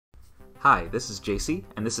Hi, this is Jasey,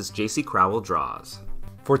 and this is jaseycrowldraws.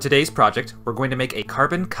 For today's project, we're going to make a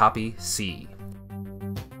carbon copy C.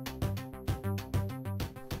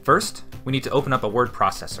 First, we need to open up a word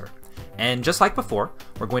processor. And just like before,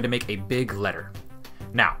 we're going to make a big letter.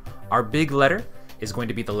 Now, our big letter is going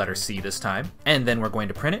to be the letter C this time, and then we're going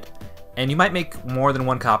to print it. And you might make more than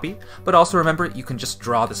one copy, but also remember you can just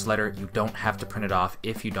draw this letter. You don't have to print it off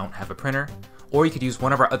if you don't have a printer, or you could use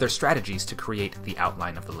one of our other strategies to create the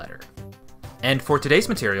outline of the letter. And for today's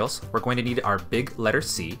materials, we're going to need our big letter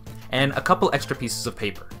C and a couple extra pieces of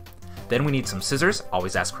paper. Then we need some scissors,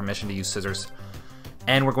 always ask permission to use scissors.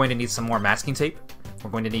 And we're going to need some more masking tape.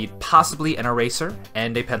 We're going to need possibly an eraser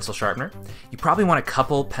and a pencil sharpener. You probably want a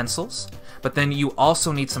couple pencils, but then you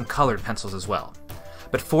also need some colored pencils as well.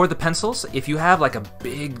 But for the pencils, if you have like a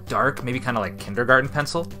big, dark, maybe kind of like kindergarten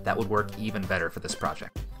pencil, that would work even better for this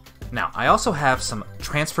project. Now, I also have some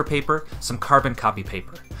transfer paper, some carbon copy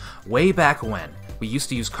paper. Way back when, we used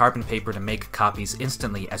to use carbon paper to make copies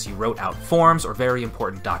instantly as you wrote out forms or very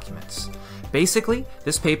important documents. Basically,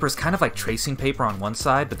 this paper is kind of like tracing paper on one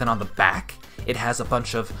side, but then on the back, it has a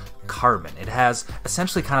bunch of carbon. It has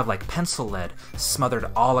essentially kind of like pencil lead smothered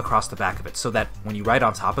all across the back of it, so that when you write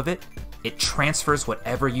on top of it, it transfers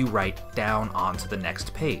whatever you write down onto the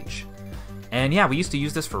next page. And yeah, we used to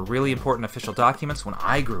use this for really important official documents when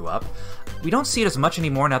I grew up. We don't see it as much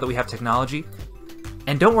anymore now that we have technology.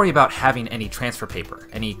 And don't worry about having any transfer paper,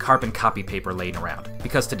 any carbon copy paper laying around,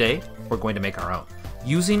 because today we're going to make our own.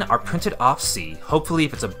 Using our printed off C, hopefully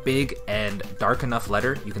if it's a big and dark enough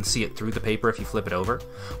letter, you can see it through the paper if you flip it over,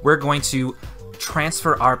 we're going to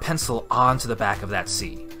transfer our pencil onto the back of that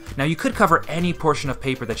C. Now you could cover any portion of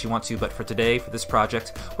paper that you want to, but for today, for this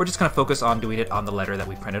project, we're just going to focus on doing it on the letter that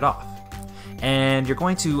we printed off. And you're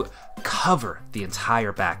going to cover the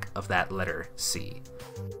entire back of that letter C.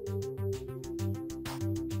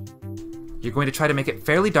 You're going to try to make it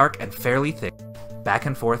fairly dark and fairly thick, back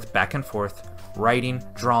and forth, writing,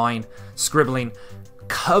 drawing, scribbling,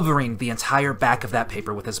 covering the entire back of that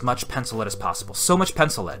paper with as much pencil lead as possible. So much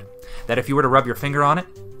pencil lead that if you were to rub your finger on it,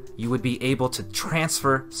 you would be able to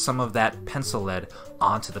transfer some of that pencil lead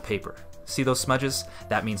onto the paper. See those smudges?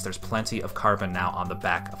 That means there's plenty of carbon now on the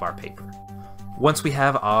back of our paper. Once we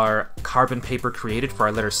have our carbon paper created for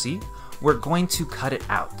our letter C, we're going to cut it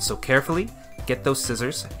out. So carefully, get those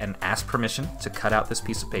scissors and ask permission to cut out this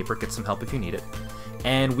piece of paper. Get some help if you need it.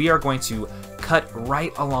 And we are going to cut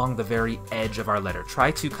right along the very edge of our letter. Try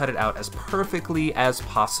to cut it out as perfectly as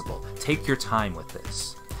possible. Take your time with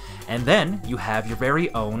this. And then you have your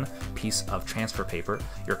very own piece of transfer paper,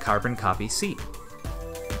 your carbon copy C.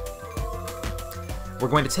 We're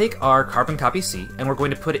going to take our carbon copy C and we're going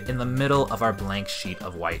to put it in the middle of our blank sheet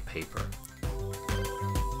of white paper.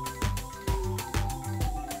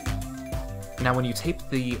 Now when you tape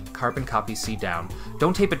the carbon copy C down,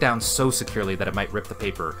 don't tape it down so securely that it might rip the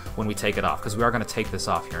paper when we take it off, because we are going to take this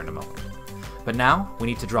off here in a moment. But now we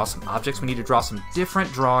need to draw some objects. We need to draw some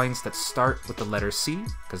different drawings that start with the letter C,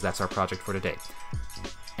 because that's our project for today.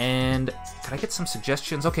 And could I get some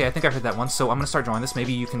suggestions? Okay, I think I heard that one, so I'm going to start drawing this.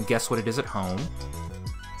 Maybe you can guess what it is at home.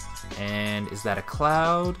 And is that a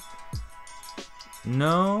cloud?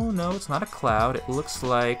 No, it's not a cloud. It looks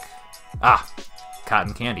like...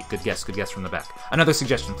 cotton candy. Good guess from the back. Another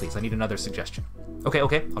suggestion, please. I need another suggestion. Okay, I'll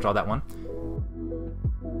draw that one.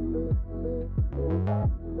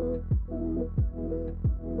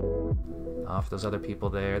 Off those other people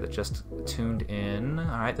there that just tuned in.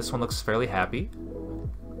 Alright, this one looks fairly happy.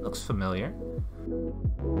 Looks familiar.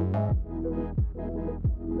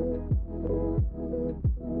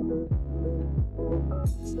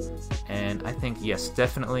 And I think, yes,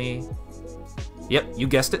 definitely... Yep, you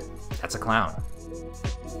guessed it. That's a clown.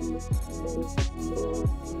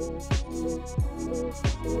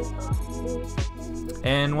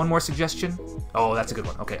 And one more suggestion. Oh, that's a good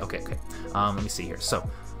one. Okay. Let me see here. So,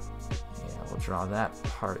 yeah, we'll draw that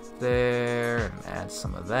part there and add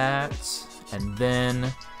some of that. And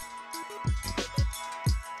then...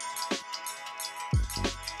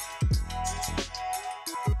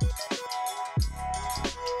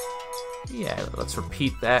 yeah, let's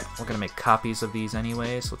repeat that. We're going to make copies of these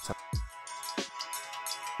anyway, so let's have...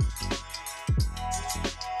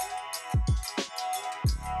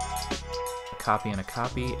 a copy and a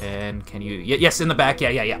copy, and can you... yes, in the back, yeah,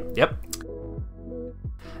 yep.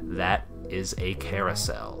 That is a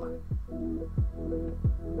carousel.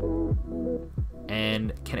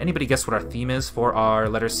 And can anybody guess what our theme is for our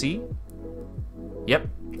letter C? Yep.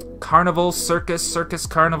 Carnival, circus,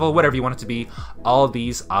 carnival, whatever you want it to be. All of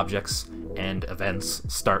these objects and events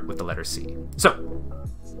start with the letter C. So,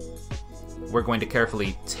 we're going to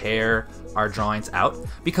carefully tear our drawings out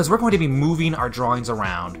because we're going to be moving our drawings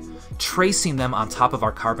around, tracing them on top of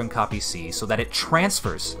our carbon copy C so that it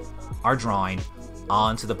transfers our drawing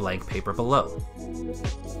onto the blank paper below.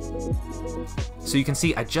 So you can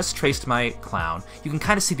see I just traced my clown. You can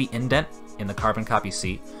kind of see the indent in the carbon copy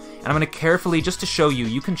C. And I'm going to carefully, just to show you,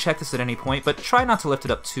 you can check this at any point, but try not to lift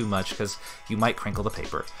it up too much because you might crinkle the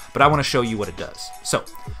paper. But I want to show you what it does. So,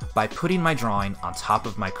 by putting my drawing on top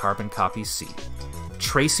of my carbon copy C,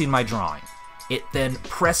 tracing my drawing, it then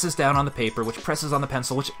presses down on the paper, which presses on the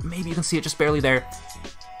pencil, which maybe you can see it just barely there,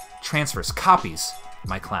 transfers, copies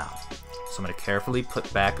my clown. So I'm going to carefully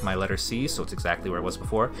put back my letter C so it's exactly where it was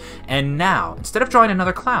before. And now, instead of drawing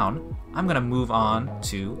another clown, I'm going to move on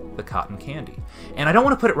to the cotton candy. And I don't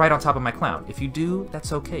want to put it right on top of my clown. If you do,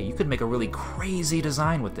 that's okay. You could make a really crazy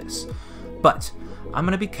design with this. But I'm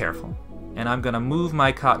going to be careful, and I'm going to move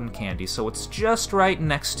my cotton candy so it's just right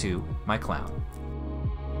next to my clown.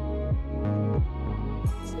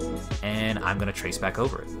 And I'm going to trace back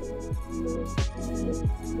over it.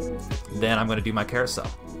 Then I'm going to do my carousel.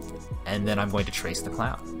 And then I'm going to trace the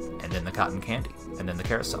clown, and then the cotton candy, and then the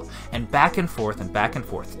carousel. And back and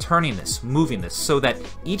forth, turning this, moving this, so that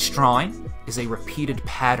each drawing is a repeated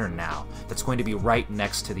pattern now that's going to be right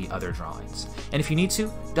next to the other drawings. And if you need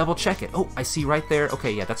to, double check it. Oh, I see right there.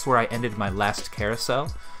 Okay, yeah, that's where I ended my last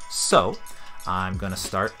carousel. So I'm going to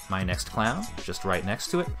start my next clown, just right next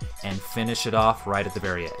to it, and finish it off right at the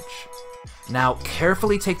very edge. Now,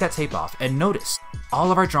 carefully take that tape off, and notice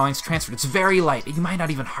all of our drawings transferred. It's very light. You might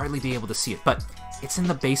not even hardly be able to see it, but it's in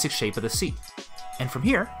the basic shape of the C. And from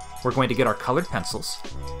here, we're going to get our colored pencils,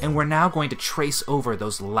 and we're now going to trace over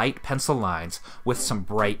those light pencil lines with some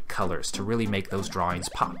bright colors to really make those drawings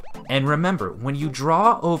pop. And remember, when you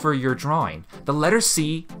draw over your drawing, the letter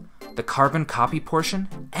C, the carbon copy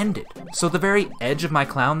portion, ended. So the very edge of my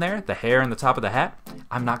clown there, the hair and the top of the hat,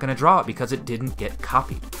 I'm not going to draw it because it didn't get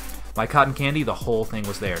copied. My cotton candy, the whole thing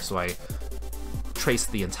was there, so I traced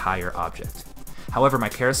the entire object. However, my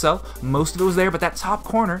carousel, most of it was there, but that top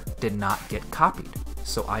corner did not get copied,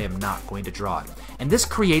 so I am not going to draw it. And this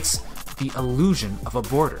creates the illusion of a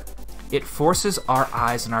border. It forces our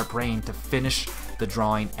eyes and our brain to finish the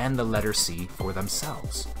drawing and the letter C for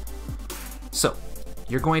themselves. So,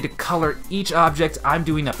 you're going to color each object. I'm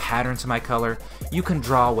doing a pattern to my color. You can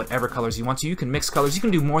draw whatever colors you want to. You can mix colors. You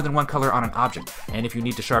can do more than one color on an object. And if you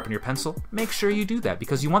need to sharpen your pencil, make sure you do that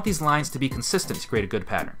because you want these lines to be consistent to create a good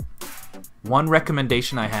pattern. One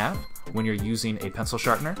recommendation I have when you're using a pencil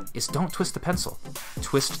sharpener is don't twist the pencil.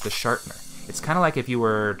 Twist the sharpener. It's kind of like if you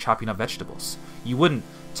were chopping up vegetables. You wouldn't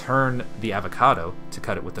turn the avocado to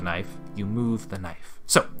cut it with the knife. You move the knife.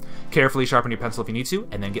 So, carefully sharpen your pencil if you need to,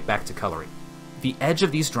 and then get back to coloring. The edge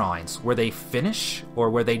of these drawings, where they finish or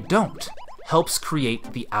where they don't, helps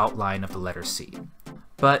create the outline of the letter C.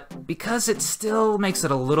 But because it still makes it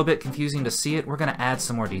a little bit confusing to see it, we're going to add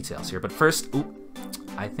some more details here. But first,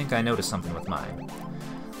 I think I noticed something with mine.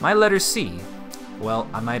 My letter C, well,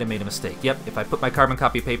 I might have made a mistake. Yep, if I put my carbon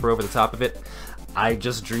copy paper over the top of it, I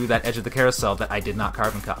just drew that edge of the carousel that I did not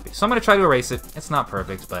carbon copy. So I'm going to try to erase it. It's not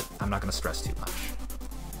perfect, but I'm not going to stress too much.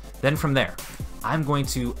 Then from there, I'm going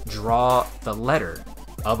to draw the letter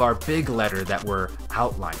of our big letter that we're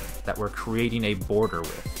outlining, that we're creating a border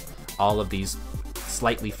with, all of these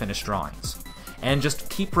slightly finished drawings. And just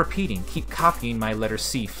keep repeating, keep copying my letter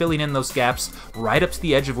C, filling in those gaps right up to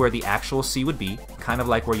the edge of where the actual C would be, kind of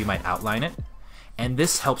like where you might outline it. And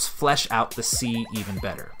this helps flesh out the C even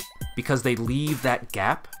better. Because they leave that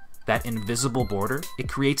gap, that invisible border, it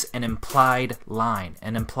creates an implied line,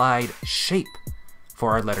 an implied shape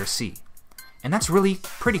for our letter C. And that's really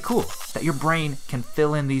pretty cool, that your brain can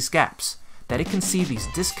fill in these gaps, that it can see these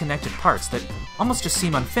disconnected parts that almost just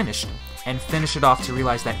seem unfinished, and finish it off to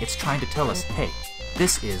realize that it's trying to tell us, hey,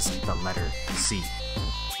 this is the letter C.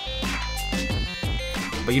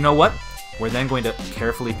 But you know what? We're then going to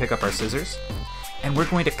carefully pick up our scissors, and we're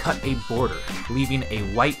going to cut a border, leaving a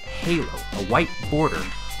white halo, a white border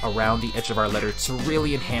around the edge of our letter to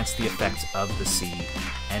really enhance the effect of the C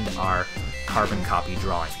and our carbon copy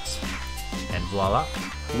drawings. And voila,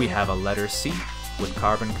 we have a letter C with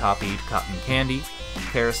carbon copied cotton candy,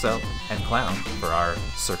 carousel, and clown for our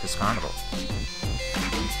circus carnival.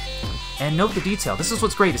 And note the detail. This is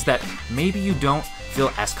what's great, is that maybe you don't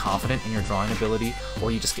feel as confident in your drawing ability,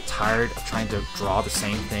 or you just get tired of trying to draw the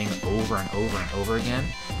same thing over and over and over again.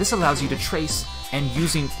 This allows you to trace, and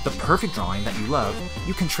using the perfect drawing that you love,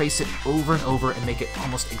 you can trace it over and over and make it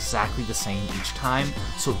almost exactly the same each time,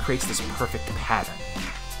 so it creates this perfect pattern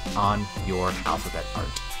on your alphabet art.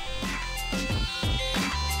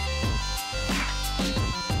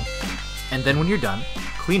 And then when you're done,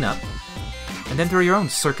 clean up, And then throw your own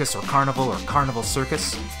circus or carnival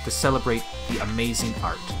circus to celebrate the amazing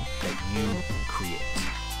art that you